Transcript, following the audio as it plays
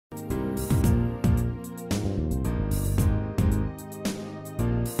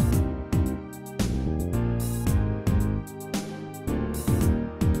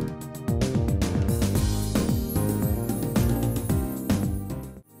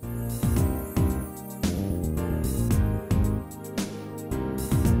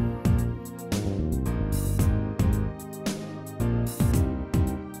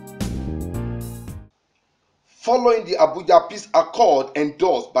following the Abuja Peace Accord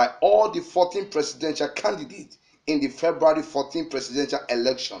endorsed by all the 14 presidential candidates in the February 14 presidential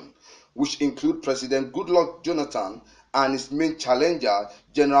election, which include President Goodluck Jonathan and his main challenger,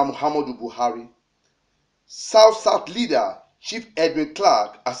 General Muhammadu Buhari. South-South leader Chief Edwin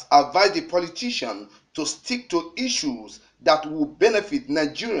Clark has advised the politician to stick to issues that will benefit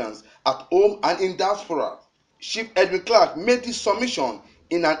Nigerians at home and in diaspora. Chief Edwin Clark made this submission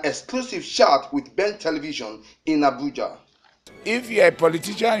in an exclusive chat with Ben Television in Abuja. If you're a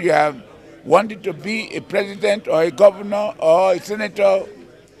politician, you have wanted to be a president or a governor or a senator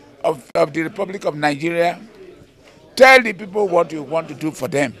of the Republic of Nigeria, tell the people what you want to do for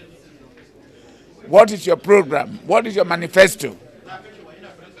them. What is your program? What is your manifesto?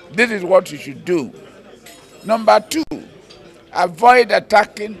 This is what you should do. Number 2, avoid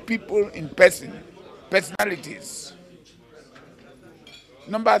attacking people in personalities.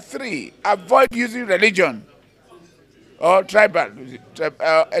 Number 3, avoid using religion or tribal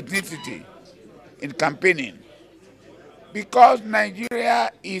ethnicity in campaigning. Because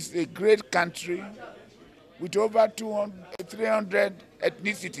Nigeria is a great country with over 300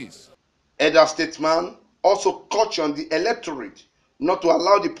 ethnicities. Elder statesman also cautioned the electorate not to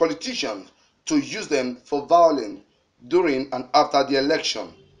allow the politicians to use them for violence during and after the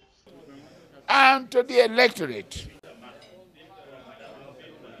election. And to the electorate,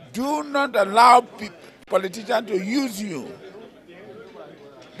 do not allow politicians to use you,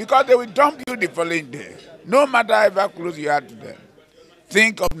 because they will dump you the following day, no matter how close you are to them.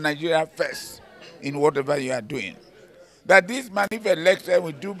 Think of Nigeria first in whatever you are doing. That this man, if elected,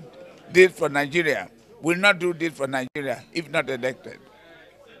 will do this for Nigeria, will not do this for Nigeria if not elected.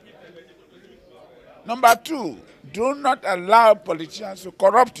 Number 2, do not allow politicians to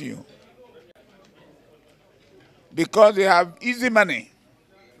corrupt you, because they have easy money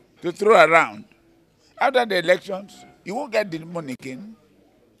to throw around. After the elections, you won't get the money again.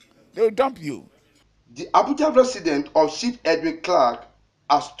 They will dump you. The Abuja resident of Chief Edwin Clark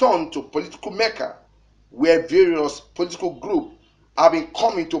has turned to political mecca, where various political groups have been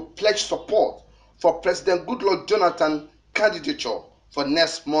coming to pledge support for President Goodluck Jonathan candidature for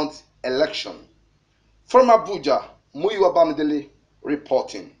next month's election. From Abuja, Muyiwa Bamidele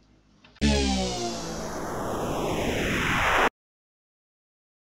reporting.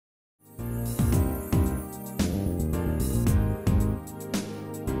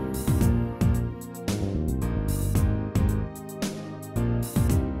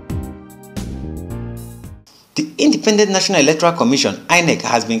 The Independent National Electoral Commission (INEC)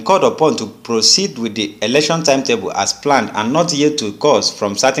 has been called upon to proceed with the election timetable as planned and not yet to calls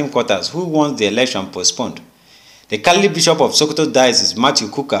from certain quarters who want the election postponed. The Catholic Bishop of Sokoto Diocese, Matthew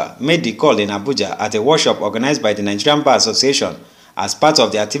Kuka, made the call in Abuja at a workshop organized by the Nigerian Bar Association as part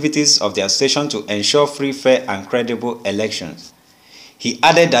of the activities of the association to ensure free, fair and credible elections. He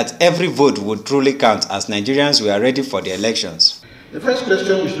added that every vote would truly count as Nigerians were ready for the elections. The first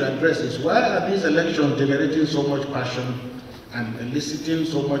question we should address is, why are these elections generating so much passion and eliciting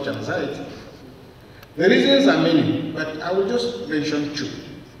so much anxiety? The reasons are many, but I will just mention 2.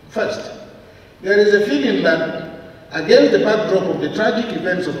 First, there is a feeling that against the backdrop of the tragic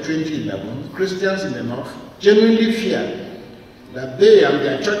events of 2011, Christians in the North genuinely fear that they and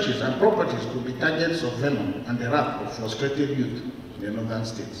their churches and properties could be targets of venom and the wrath of frustrated youth in the northern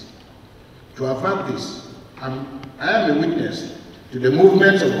states. To avert this, I am a witness to the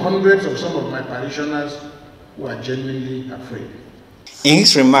movements of hundreds of some of my parishioners who are genuinely afraid. In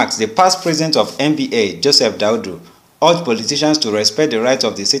his remarks, the past president of NBA, Joseph Daudu, urged politicians to respect the rights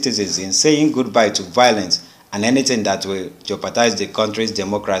of the citizens in saying goodbye to violence and anything that will jeopardize the country's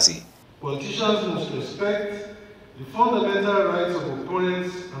democracy. Politicians must respect the fundamental rights of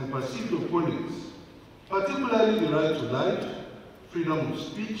opponents and perceived opponents, particularly the right to life, freedom of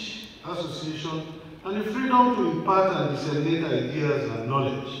speech, association, and the freedom to impart and disseminate ideas and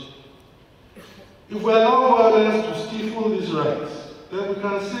knowledge. If we allow violence to stifle these rights, then we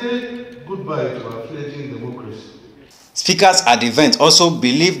can say goodbye to our fledgling democracy. Speakers at the event also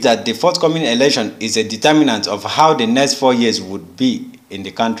believe that the forthcoming election is a determinant of how the next 4 years would be in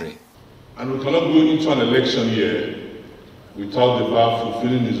the country. And we cannot go into an election year without the bar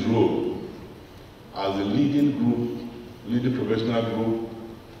fulfilling its role as a leading group, leading professional group,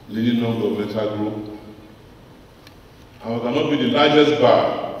 leading non-governmental group. And we cannot be the largest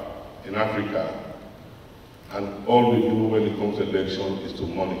bar in Africa. And all we do when it comes to election is to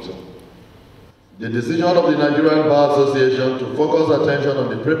monitor. The decision of the Nigerian Bar Association to focus attention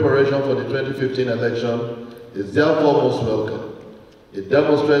on the preparation for the 2015 election is therefore most welcome. It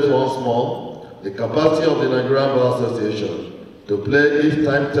demonstrates once more the capacity of the Nigerian Bar Association to play its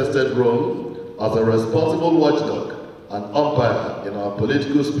time-tested role as a responsible watchdog and umpire in our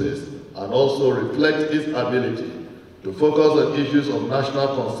political space, and also reflect its ability to focus on issues of national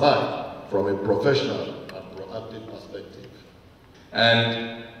concern from a professional and proactive perspective.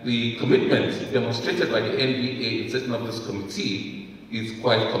 And the commitment demonstrated by the NBA in setting up this committee is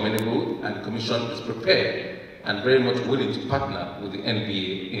quite commendable, and the Commission is prepared and very much willing to partner with the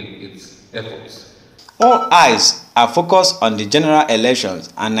NBA in its efforts. All eyes are focused on the general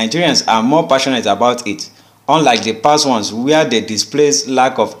elections, and Nigerians are more passionate about it, unlike the past ones where they displays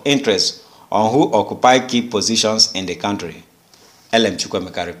lack of interest on who occupy key positions in the country. LM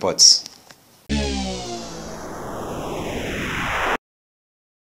Chukwemeka reports.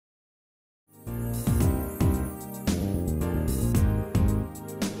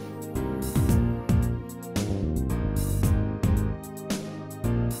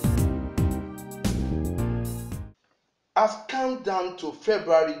 As countdown to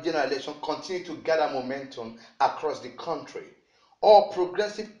February general election continue to gather momentum across the country, All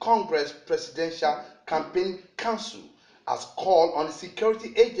Progressive Congress Presidential Campaign Council has called on the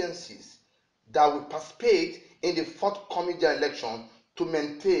security agencies that will participate in the forthcoming general election to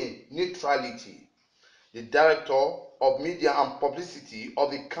maintain neutrality. The Director of Media and Publicity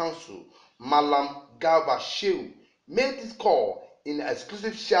of the Council, Malam Garba Shehu, made this call in an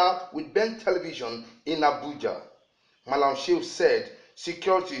exclusive chat with Ben Television in Abuja. Malam Shehu said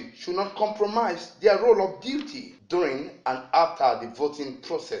security should not compromise their role of duty during and after the voting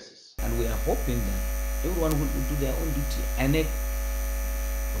processes. And we are hoping that everyone will do their own duty. INEC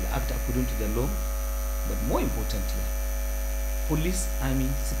will act according to the law, but more importantly, police, army,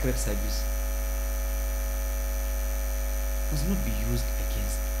 secret service must not be used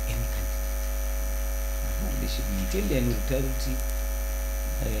against any candidate. They should maintain their neutrality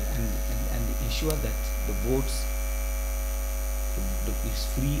and ensure that the votes is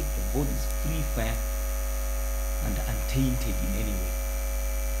free, the vote is free, fair, and untainted in any way.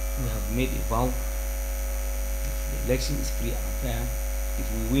 We have made a vow: if the election is free and fair, if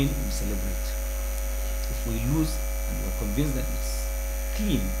we win, we celebrate. If we lose and we are convinced that it's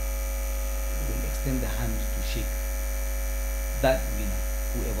clean, we will extend the hand to shake that winner,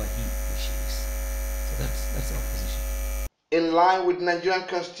 whoever he or she is. So that's our position. In line with Nigerian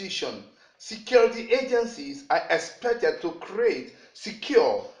Constitution, security agencies are expected to create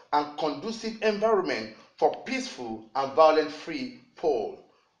secure and conducive environment for peaceful and violence-free poll.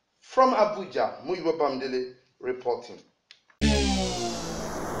 From Abuja, Muyiwa Bamdele reporting.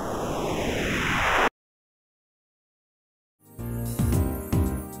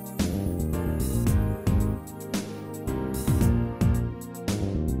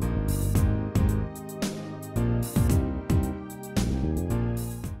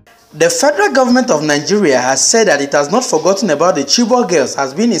 The federal government of Nigeria has said that it has not forgotten about the Chibok girls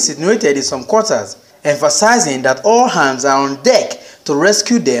has been insinuated in some quarters, emphasizing that all hands are on deck to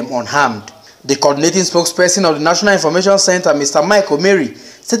rescue them unharmed. The coordinating spokesperson of the National Information Center, Mr. Mike Omeri,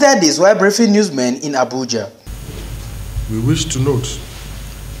 stated this while briefing newsmen in Abuja. We wish to note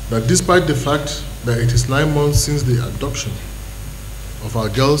that despite the fact that it is 9 months since the abduction of our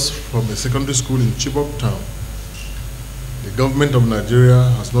girls from a secondary school in Chibok town, the government of Nigeria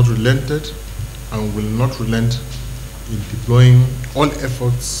has not relented and will not relent in deploying all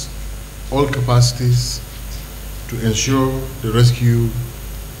efforts, all capacities to ensure the rescue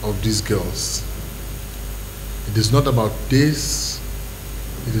of these girls. It is not about days,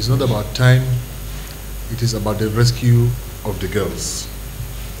 it is not about time, it is about the rescue of the girls.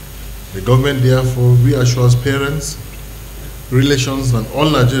 The government therefore reassures parents, relations, and all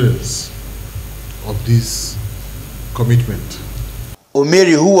Nigerians of this commitment.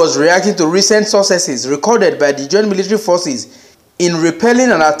 Omeri, who was reacting to recent successes recorded by the joint military forces in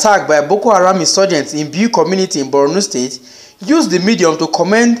repelling an attack by Boko Haram insurgents in Biu community in Borno State, used the medium to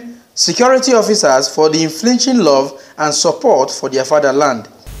commend security officers for the unflinching love and support for their fatherland.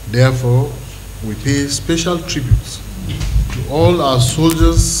 Therefore, we pay special tribute to all our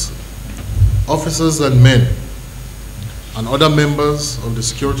soldiers, officers and men, and other members of the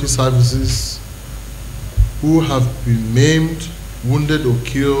security services who have been maimed, wounded or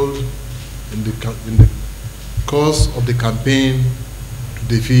killed in the course of the campaign to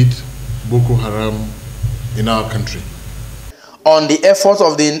defeat Boko Haram in our country. On the efforts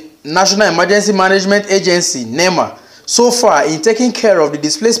of the National Emergency Management Agency, NEMA, so far in taking care of the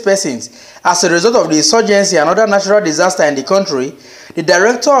displaced persons as a result of the insurgency and other natural disaster in the country, the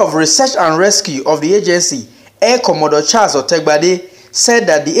Director of Research and Rescue of the agency, Air Commodore Charles Otegbade, said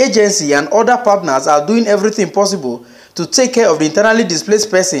that the agency and other partners are doing everything possible to take care of the internally displaced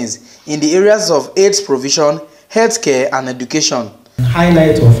persons in the areas of AIDS provision, healthcare, and education.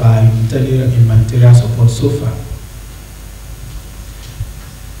 Highlight of our humanitarian support so far.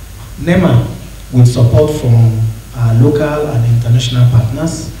 NEMA, with support from our local and international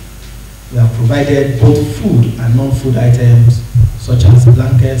partners, we have provided both food and non-food items such as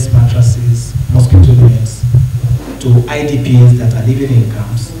blankets, mattresses, mosquito nets to IDPs that are living in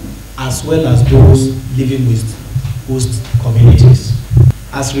camps, as well as those living with host communities.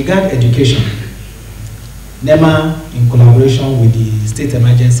 As regards education, NEMA, in collaboration with the State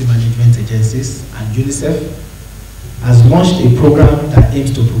Emergency Management Agencies and UNICEF, has launched a program that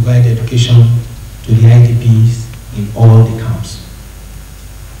aims to provide education to the IDPs in all the camps.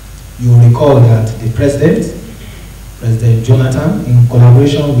 You will recall that the President Jonathan, in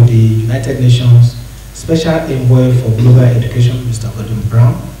collaboration with the United Nations Special Envoy for Global Education, Mr. Gordon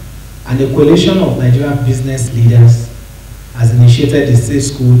Brown, and a coalition of Nigerian business leaders has initiated the Safe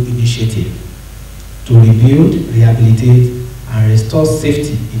School Initiative to rebuild, rehabilitate, and restore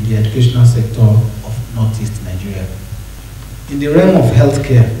safety in the educational sector of Northeast Nigeria. In the realm of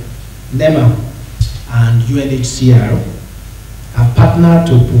healthcare, NEMA and UNHCR have partnered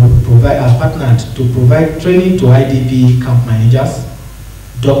to provide training to IDP camp managers,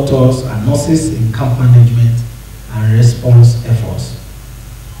 doctors, and nurses in camp management and response efforts.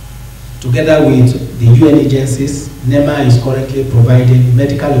 Together with the UN agencies, NEMA is currently providing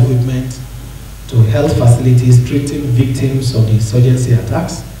medical equipment to health facilities treating victims of the insurgency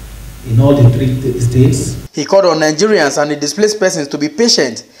attacks in all the 3 states. He called on Nigerians and the displaced persons to be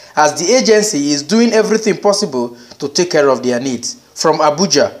patient as the agency is doing everything possible to take care of their needs. From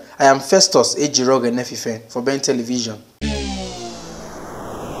Abuja, I am Festus Ejiroge Nefifen for Ben Television.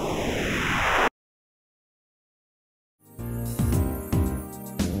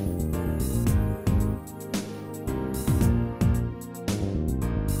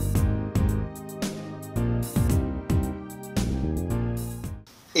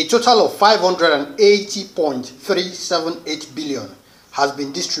 A total of 580.378 billion has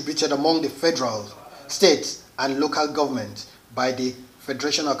been distributed among the federal, states, and local governments by the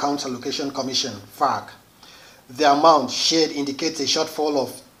Federation Accounts Allocation Commission, FAC. The amount shared indicates a shortfall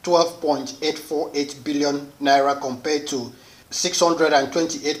of 12.848 billion naira compared to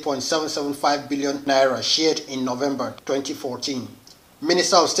 628.775 billion naira shared in November 2014.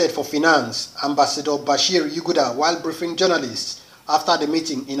 Minister of State for Finance, Ambassador Bashir Yuguda, while briefing journalists after the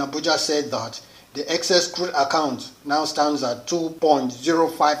meeting in Abuja, said that the excess crude account now stands at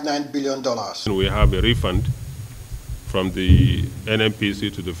 $2.059 billion. We have a refund from the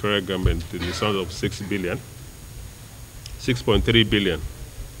NNPC to the federal government in the sum of 6.3 billion.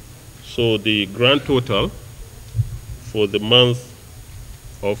 So the grand total for the month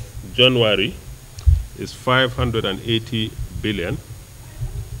of January is 580 billion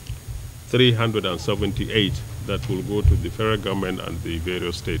 378 that will go to the federal government and the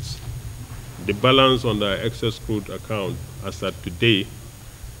various states. The balance on the excess crude account as at today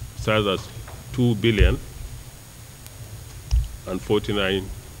stands at 2 billion and 49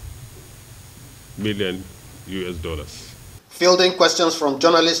 million US dollars. Fielding questions from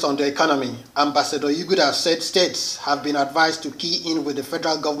journalists on the economy, Ambassador Yuguda said states have been advised to key in with the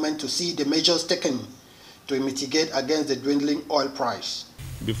federal government to see the measures taken to mitigate against the dwindling oil price.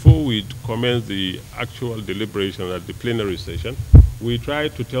 Before we commence the actual deliberation at the plenary session, we try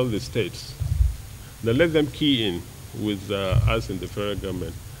to tell the states that let them key in with us in the federal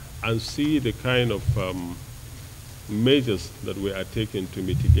government and see the kind of measures that we are taking to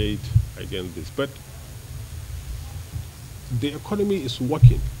mitigate against this. But the economy is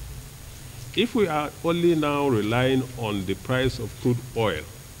working. If we are only now relying on the price of crude oil,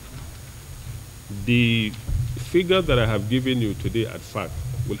 the figure that I have given you today at FAC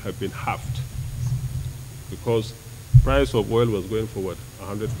will have been halved, because price of oil was going for what,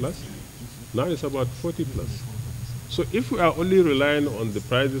 100 plus? Now it's about 40 plus. So if we are only relying on the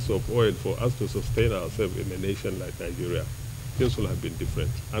prices of oil for us to sustain ourselves in a nation like Nigeria, things will have been different.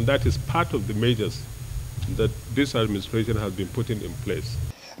 And that is part of the measures that this administration has been putting in place.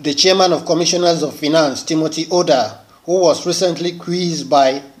 The chairman of Commissioners of Finance, Timothy Oda, who was recently quizzed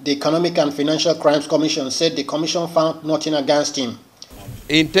by the Economic and Financial Crimes Commission, said the commission found nothing against him.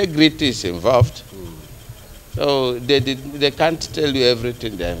 Integrity is involved, so they can't tell you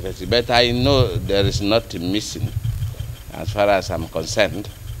everything they invested, but I know there is nothing missing as far as I'm concerned.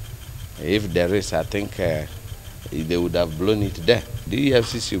 If there is, I think they would have blown it there. The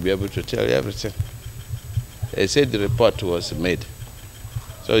EFCC will be able to tell you everything. They said the report was made.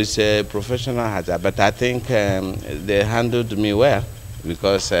 So it's a professional hazard, but I think they handled me well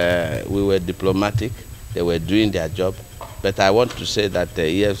because we were diplomatic, they were doing their job. But I want to say that the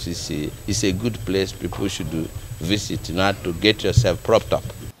EFCC is a good place. People should visit in order to get yourself propped up.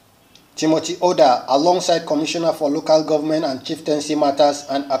 Timothy Oda, alongside Commissioner for Local Government and Chieftaincy Matters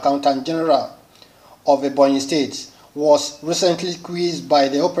and Accountant General of Ebonyi State, was recently quizzed by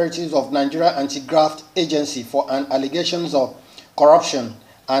the operatives of Nigeria Anti-Graft Agency for an allegations of corruption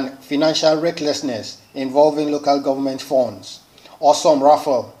and financial recklessness involving local government funds. Awesome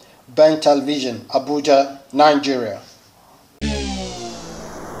Raffle, Ben Television, Abuja, Nigeria.